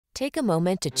Take a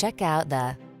moment to check out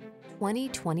the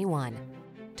 2021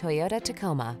 Toyota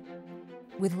Tacoma.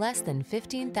 With less than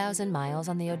 15,000 miles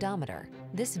on the odometer,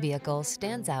 this vehicle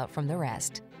stands out from the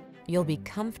rest. You'll be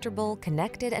comfortable,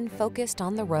 connected, and focused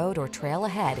on the road or trail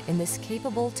ahead in this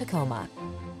capable Tacoma.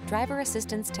 Driver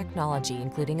assistance technology,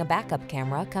 including a backup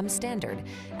camera, comes standard,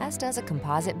 as does a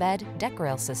composite bed, deck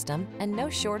rail system, and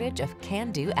no shortage of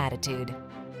can-do attitude.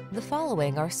 The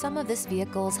following are some of this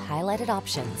vehicle's highlighted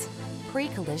options: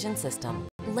 pre-collision system,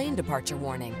 lane departure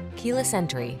warning, keyless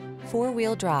entry,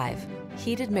 four-wheel drive,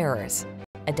 heated mirrors,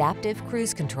 adaptive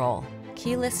cruise control,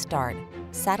 keyless start,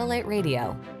 satellite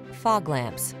radio, fog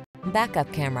lamps, backup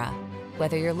camera.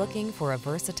 Whether you're looking for a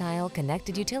versatile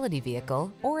connected utility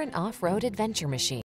vehicle or an off-road adventure machine,